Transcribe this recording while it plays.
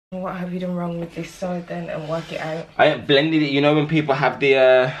What have you done wrong with this side then, and work it out? I ain't blended it. You know when people have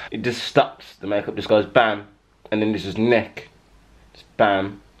the it just stops, the makeup just goes bam, and then this is neck, just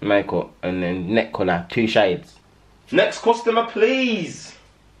bam, makeup, and then neck colour, 2 shades. Next customer, please.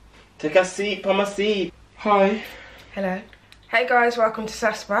 Take a seat, on my seat. Hi. Hello. Hey guys, welcome to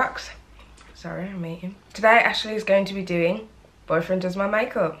SassBox. Sorry, I'm eating. Today Ashley is going to be doing Boyfriend Does My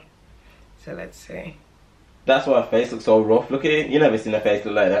Makeup. So let's see. That's why her face looks so rough. Look at it. You never seen her face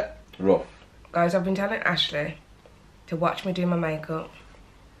look like that. Rough. Guys, I've been telling Ashley to watch me do my makeup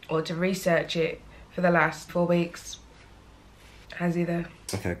or to research it for the last 4 weeks. Has he though?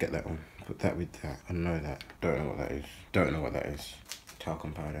 Okay, get that one. Put that with that. I know that. Don't know what that is. Don't know what that is.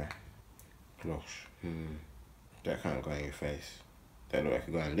 Talcum powder. Blush. That can't go on your face. That look like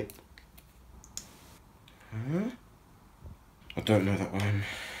it go on lip. Huh? I don't know that one.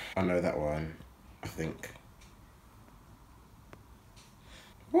 I know that one. I think.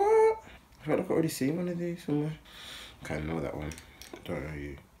 What? I feel like I've already seen one of these somewhere. Okay, I know that one. I don't know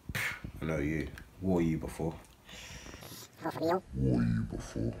you. I know you. Wore you before. Wore you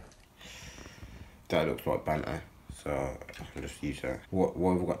before. That looks like banter, so I can just use that. What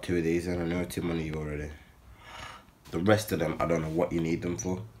have we got 2 of these and I know 2 money you already. The rest of them, I don't know what you need them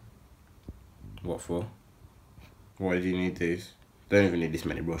for. What for? Why do you need these? Don't even need this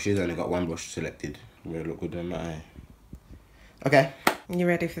many brushes, I only got 1 brush selected. Will look good on my eye. Okay. You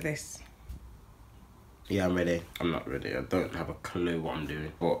ready for this? Yeah, I'm ready. I'm not ready. I don't have a clue what I'm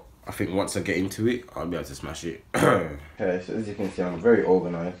doing. But I think once I get into it, I'll be able to smash it. Okay, so as you can see, I'm very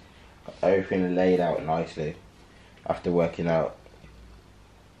organised. Got everything laid out nicely after working out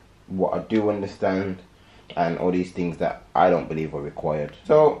what I do understand and all these things that I don't believe are required.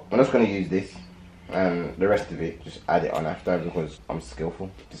 So I'm just going to use this and the rest of it, just add it on after because I'm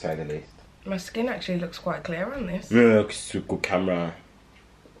skillful, to say the least. My skin actually looks quite clear on this. Yeah, it's a good camera.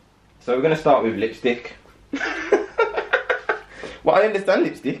 So we're going to start with lipstick. Well, I understand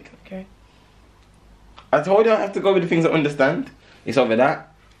lipstick. Okay. I told you I have to go with the things I understand. It's either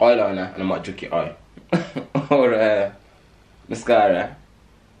that, eyeliner, and I might juke your eye. Or mascara.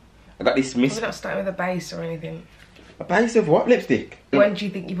 I got this We're not starting with a base or anything. A base of what? Lipstick? When do you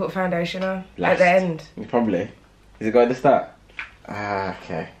think you put foundation on? Last. At the end? Probably. Is it going to start? Ah,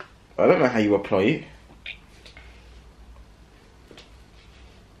 okay. I don't know how you apply it.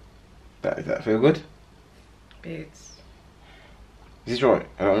 Does that feel good? Beads. Is this right?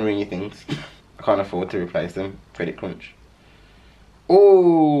 I don't want to ring your things. I can't afford to replace them. Credit crunch.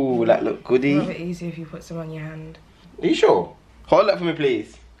 Oh, that look goody. It's a bit easier if you put some on your hand. Are you sure? Hold that for me,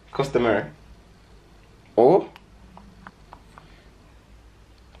 please. Customer. Or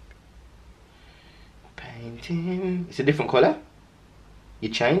painting. It's a different colour. You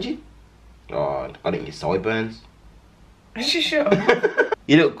change it. Oh, I didn't get sideburns. Are you sure?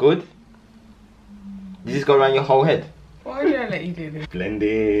 You look good. You just go around your whole head. Why did I let you do this?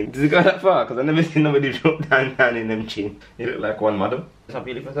 Blending. Does it go that far? Because I've never seen nobody drop down in them chin. You look like one model. Is that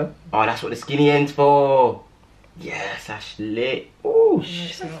beautiful, sir? Oh, that's what the skinny end's for. Yes, that's lit. Oh,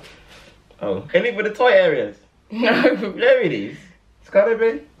 shit. Oh, anything for the tight areas? No. There it is. It's gotta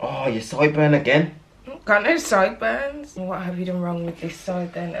be. Oh, your sideburn again. Got no sideburns. What have you done wrong with this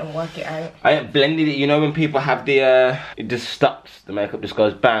side then, and work it out? I ain't blended it. You know when people have the it just stops. The makeup just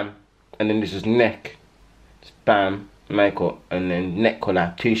goes bam, and then this is neck, just bam, makeup, and then neck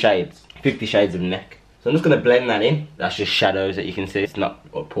colour, 2 shades, 50 shades of neck. So I'm just gonna blend that in. That's just shadows that you can see. It's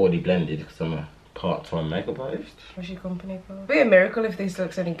not poorly blended because I'm a part-time makeup artist. What's your company for? It'd be a miracle if this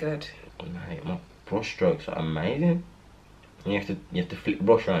looks any good. Mate, my brush strokes are amazing. And you have to flip the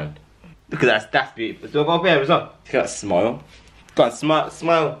brush around. Look at that's beautiful. So go up here as well. Look at that smile. Go on,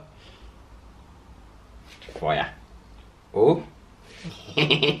 smile. Fire. Oh.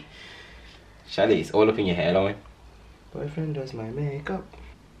 Shelly, it's all up in your hairline. Boyfriend does my makeup.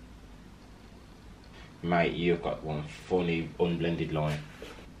 Mate, you've got one funny unblended line.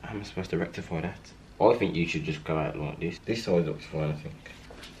 How am I supposed to rectify that? I think you should just go out like this. This side looks fine, I think.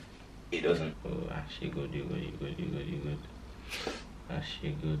 It doesn't. Oh, Ash, you're good, you're good, you're good, you're good, you're good. Ash,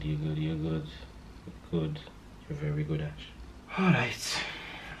 you're good, you're good, you're good. You're good. You're very good, Ash. Alright.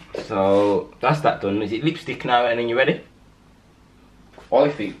 So, that's that done. Is it lipstick now and then you're ready? I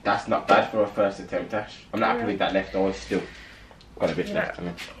think that's not bad for a first attempt, Ash. I'm not happy with that left eye still. Got a bit left on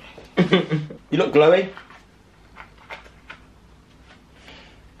it. You look glowy.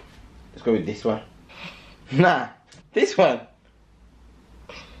 Let's go with this one. Nah, this one.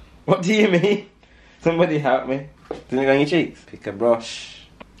 What do you mean? Somebody help me. Doesn't it go on your cheeks? Pick a brush.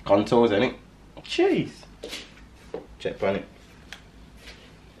 Contours, innit? Jeez. Check on it.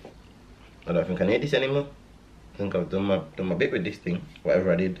 I don't think I need this anymore. I think I've done my bit with this thing.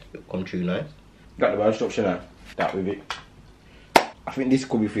 Whatever I did, it'll come true nice. Got the bow structure now. That with it. I think this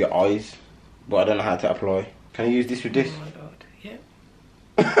could be for your eyes, but I don't know how to apply. Can you use this with this? Oh my god,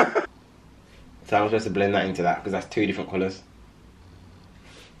 yeah. So I'm supposed to blend that into that because that's two different colours.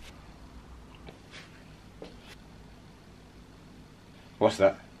 What's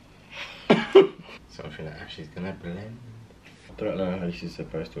that? Something that Ashley's gonna blend. I don't know how this is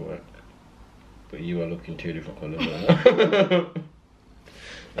supposed to work, but you are looking two different colours right now.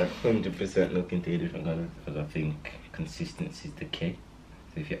 Like 100% looking two different colours because I think consistency is the key.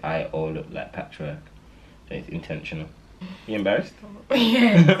 So if your eye all look like patchwork, then it's intentional. You embarrassed?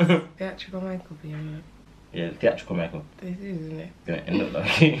 Yeah. Theatrical makeup, yeah. Yeah, theatrical makeup. This is, isn't it? It's gonna end up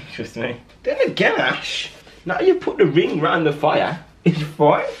like it, trust me. Then again, Ash, now you put the ring round the fire, it's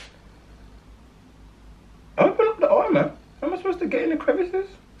fine. Open up the eye, man. How am I supposed to get in the crevices?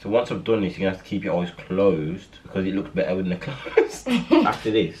 So once I've done this, you're gonna have to keep your eyes closed because it looks better when they're closed.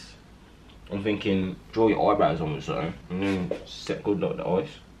 After this, I'm thinking draw your eyebrows on with something and then set good look at the eyes.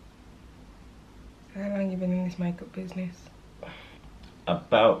 How long have you been in this makeup business?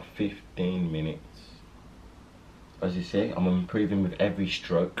 About 15 minutes. As you see, I'm improving with every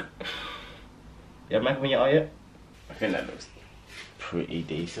stroke. You have makeup in your eye yet? I think that looks pretty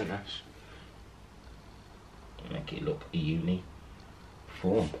decent, Ash. Make it look uniform.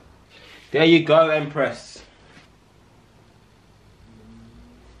 There you go, Empress.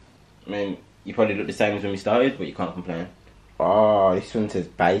 I mean, you probably look the same as when we started, but you can't complain. Oh, this one says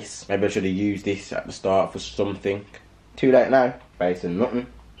base. Maybe I should have used this at the start for something. Too late now. Base and nothing.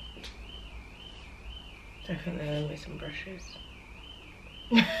 Definitely owe me some brushes.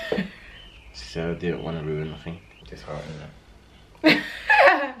 So I didn't want to ruin nothing. Disheartening that.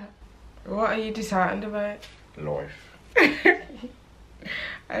 What are you disheartened about? Life.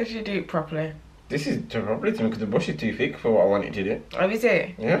 How should you do it properly? This is probably because the brush is too thick for what I wanted to do. Oh, is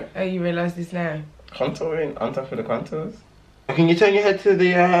it? Yeah. Oh, you realise this now? Contouring on top of the contours. Can you turn your head to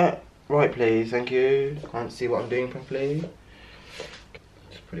the right, please? Thank you. Can't see what I'm doing properly.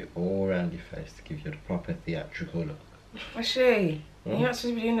 Just put it all around your face to give you the proper theatrical look. Actually, you're not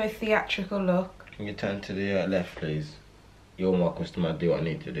supposed to be doing no theatrical look. Can you turn to the left, please? You're my customer. I do what I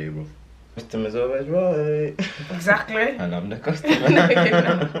need to do, bro. Customer's always right. Exactly. And I'm the customer. No, you're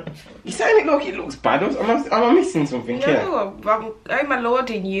not. You're saying it like it looks bad. Am I missing something here? No, I'm my lord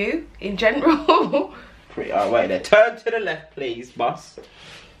in you, in general. Pretty hard. Wait there. Turn to the left, please, boss.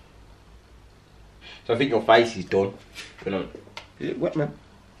 So I think your face is done. Is it wet, man?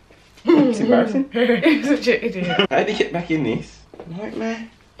 It's embarrassing. You're such an idiot. How did you get back in this? Nightmare.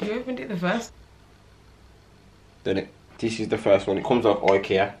 You opened it the first. Done it. This is the first one. It comes off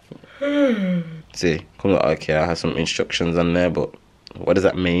IKEA. See, comes off IKEA. Has some instructions on there, but what does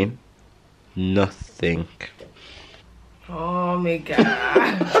that mean? Nothing. Oh my god.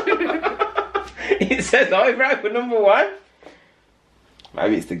 It says eyebrow for #1.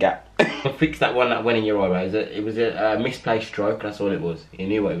 Maybe it's the gap. Fix that one that went in your eyebrow. It was a misplaced stroke. That's all it was. He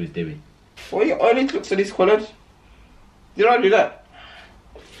knew what he was doing. Why your eyelids look so discoloured? Did I do that?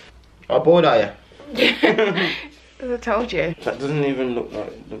 How bored are you? As I told you. That doesn't even look like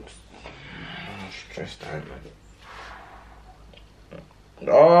it looks stressed out, man.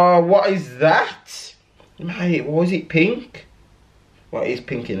 Oh, what is that? Mate, why is it pink? Well, it is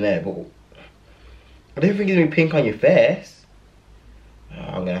pink in there, but I don't think it's gonna be pink on your face. Oh,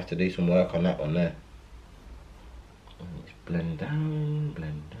 I'm gonna have to do some work on that one there. Just blend down,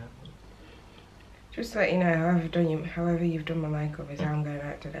 blend down. Just to let you know, however you've done my makeup is how I'm going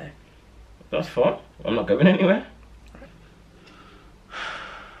out today. That's fine. I'm not going anywhere.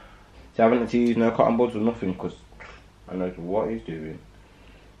 So I haven't had to use no cotton buds or nothing because I know what he's doing.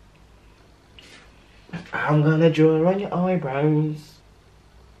 I'm gonna draw on your eyebrows.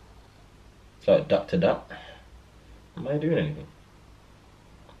 It's like dot to dot. Am I doing anything?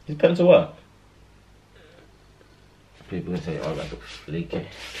 His pencil work? People gonna say your eyebrows look flaky.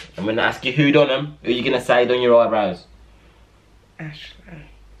 I'm gonna ask you who done them. Who are you gonna say done your eyebrows? Ashley.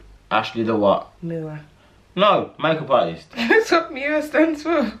 Ashley the what? Mua. No, makeup artist. That's what Mua stands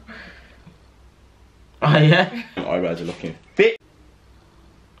for. Oh yeah? My eyebrows are looking fit.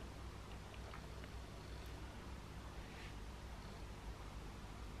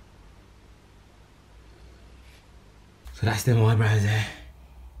 So that's them eyebrows there.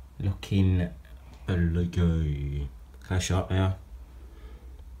 Looking like a... How sharp they are?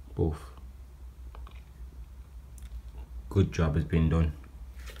 Both. Good job has been done.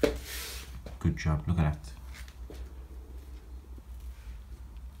 Good job, look at that.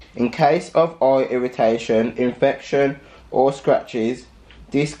 In case of eye irritation, infection or scratches,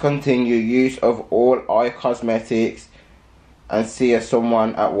 Discontinue use of all eye cosmetics and see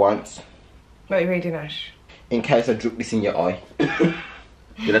someone at once. What are you reading, Ash? In case I drip this in your eye.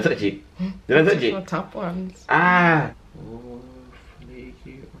 Did I touch it? Did I touch My it? top ones. Ah! Oh,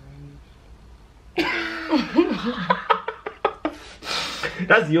 flaky eyes.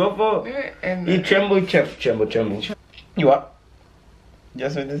 That's your fault. You tremble. You what?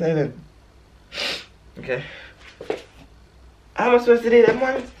 Just what to say then. Okay. How am I supposed to do that,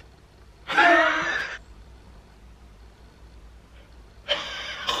 man?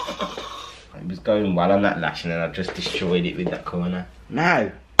 I was going well on that lash and then I just destroyed it with that corner.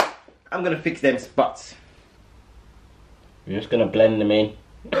 Now, I'm gonna fix them spots. I'm just gonna blend them in.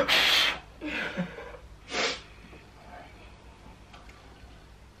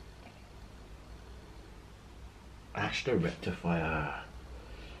 Ash the rectifier.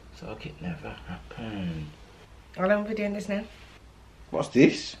 So it never happened. How long have we doing this now? What's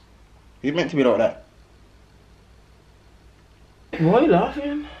this? You meant to be like that. Why are you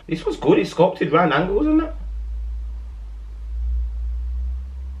laughing? This was good, it's sculpted round angles and that.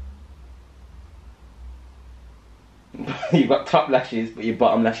 You've got top lashes, but your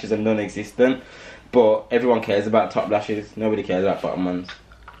bottom lashes are non-existent. But everyone cares about top lashes. Nobody cares about bottom ones.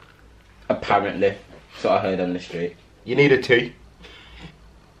 Apparently. That's what I heard on the street. You need a tea.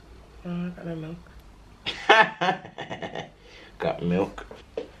 Oh, I got no milk. Got milk.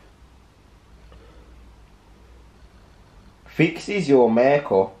 Fixes your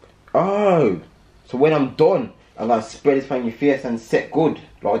makeup. Oh. So when I'm done, I'm going to spread this on your face and set good.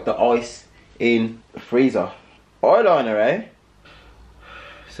 Like the ice in the freezer. Eyeliner, eh?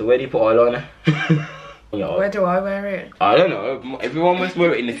 So where do you put eyeliner? Where do I wear it? I don't know. Everyone must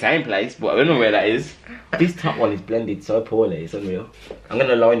wear it in the same place, but I don't know where that is. This top one is blended so poorly, it's unreal. I'm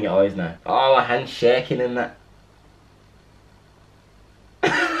gonna line your eyes now. Oh, my hand's shaking and that.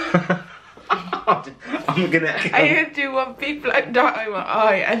 I'm gonna. I had to do one big black dot on my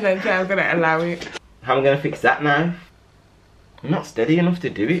eye and then say I'm gonna allow it. How am I gonna fix that now? I'm not steady enough to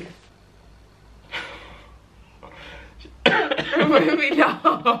do it. Move me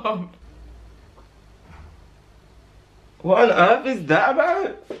down. What on earth is that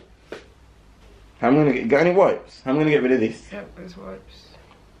about? How am I going to get any wipes? How am I going to get rid of this? Yep, there's wipes.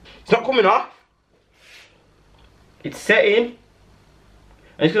 It's not coming off. It's setting.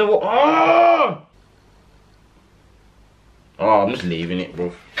 And it's gonna. Oh! Oh, I'm just leaving it,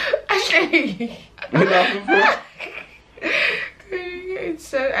 bro. Actually. What are you laughing for? It's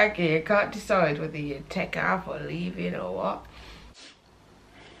so aggy, you can't decide whether you take it off or leave it or what.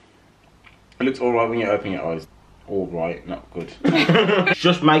 It looks alright when you open your eyes. Alright, not good. It's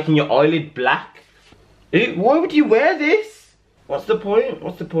just making your eyelid black. Why would you wear this? What's the point?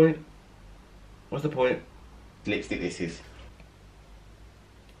 What's the point? What's the point? Lipstick this is.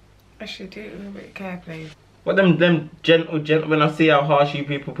 Actually, do it with a bit of care, please. What them gentle when I see how harsh you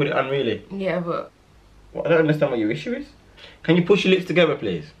people put it on, really? Yeah, but... What, I don't understand what your issue is. Can you push your lips together,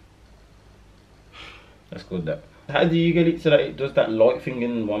 please? That's good, that. How do you get it so that it does that light thing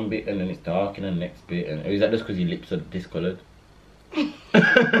in one bit and then it's dark in the next bit? And or is that just because your lips are discoloured?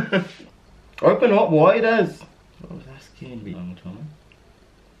 Open up wider. I was asking a long time.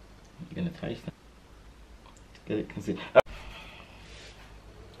 You're gonna taste that. Let's get it considered.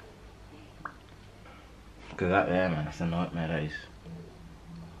 Look at that there, man. That's a nightmare, that is.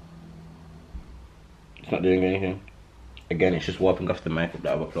 It's not doing anything. Again, it's just wiping off the makeup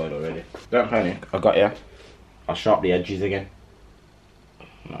that I've applied already. Don't panic. I got you. I'll sharp the edges again.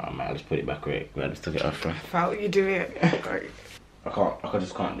 No, man, I'll just put it back right. I just took it off. I felt you do it. I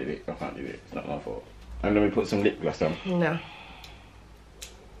just can't do it. I can't do it. It's not my fault. And let me put some lip gloss on. No.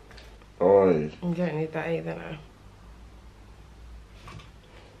 Oh. You don't need that either now.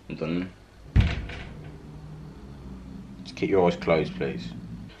 I'm done. Just keep your eyes closed, please.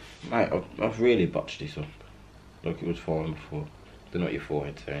 Mate, I've really botched this up. Like it was fine before. Don't know what your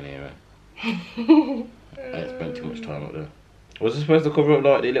forehead's saying here, man. I spent too much time up there. Was I supposed to cover up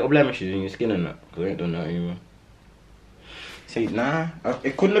like the little blemishes in your skin and that? Because I ain't done that anymore. See, nah.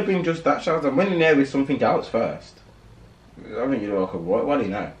 It couldn't have been just that, Charles. I went in there with something else first. I think you look like a white wally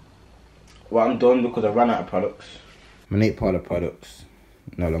now. Well, I'm done because I ran out of products. My neat pile of products.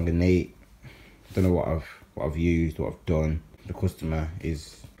 No longer neat. I don't know what I've used, what I've done. The customer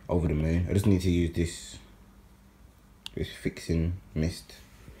is over the moon. I just need to use this fixing mist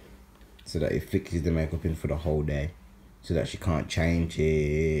so that it fixes the makeup in for the whole day, so that she can't change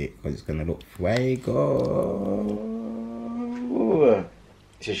it because it's gonna look fuego.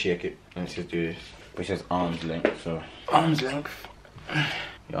 Just shake it. Let's just do this. Which has arm's length, so arm's length.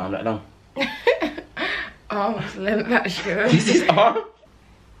 Your arm that long? Arm's length, that's good. This is arm.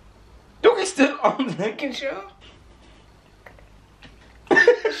 still on there. Making sure.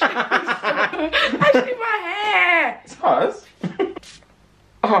 Actually, my hair. It's hers.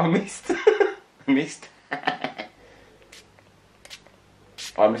 Oh, I missed. I missed.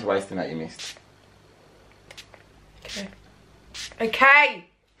 Oh, I'm just wasting that you missed. Okay. Okay.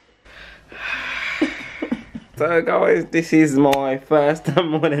 So guys, this is my first and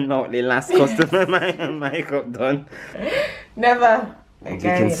more than likely last customer makeup done. Never. As you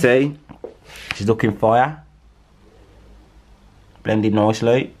can see, she's looking fire. Blended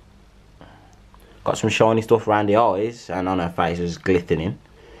nicely. Got some shiny stuff around the eyes and on her face is glistening.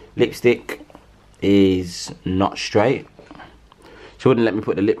 Lipstick is not straight. She wouldn't let me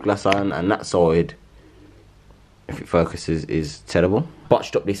put the lip gloss on, and that side, if it focuses, is terrible.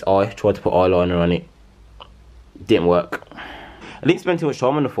 Botched up this eye, tried to put eyeliner on it. Didn't work. I didn't spend too much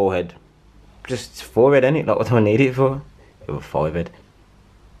time on the forehead. Just forehead, innit? Like, what do I need it for? It was forehead.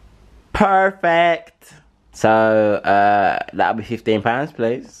 Perfect! So, that'll be £15,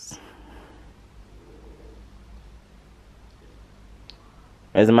 please.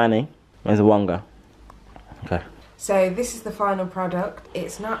 Where's the money? Where's the wonga? Okay. So this is the final product.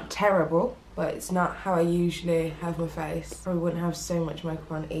 It's not terrible, but it's not how I usually have my face. Probably wouldn't have so much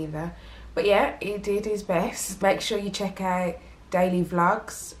makeup on either. But yeah, he did his best. Make sure you check out daily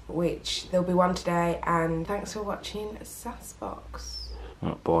vlogs, which there'll be one today. And thanks for watching SassBox.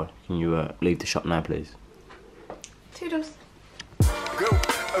 Oh boy, can you leave the shop now, please? Toodles. Go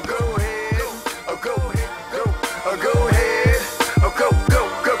ahead, go ahead, go ahead, go ahead, go ahead.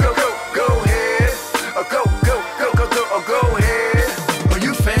 Oh,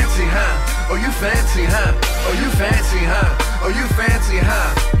 you fancy, huh? Oh, you fancy, huh? Oh, you fancy, huh? Oh, you fancy,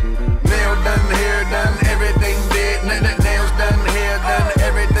 huh? Nail done, hair done, everything did. Nails done, hair done,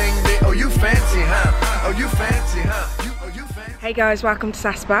 everything did. Oh, you fancy, huh? Oh, you fancy, huh? Oh, you fancy. Hey guys, welcome to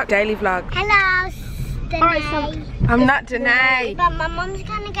SassBox daily vlog. Hello, Danae. I'm not Danae. But my mum's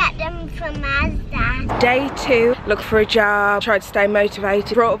gonna get them from Mazda. Day 2, look for a job, tried to stay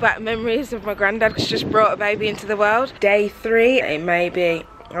motivated, brought back memories of my granddad because just brought a baby into the world. Day 3, it may be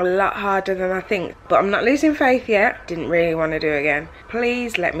a lot harder than I think, but I'm not losing faith yet. Didn't really want to do it again.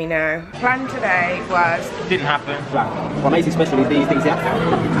 Please let me know. Plan today was... Didn't happen. Right. What makes it special is these things here.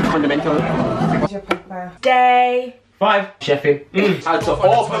 Fundamental. Day 5. Chefing. Add to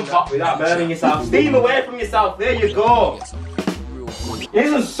open top without burning yourself. Steam away from yourself. There you go.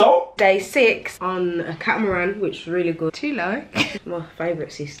 Isn't so? Day 6 on a catamaran, which was really good. Too low. My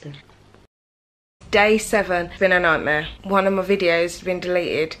favourite sister. Day 7, it's been a nightmare. One of my videos has been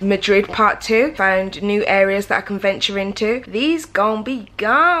deleted. Madrid part 2, found new areas that I can venture into. These gon' be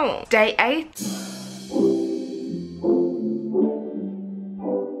gone. Day 8.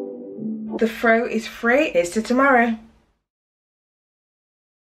 The throat is free. Here's to tomorrow.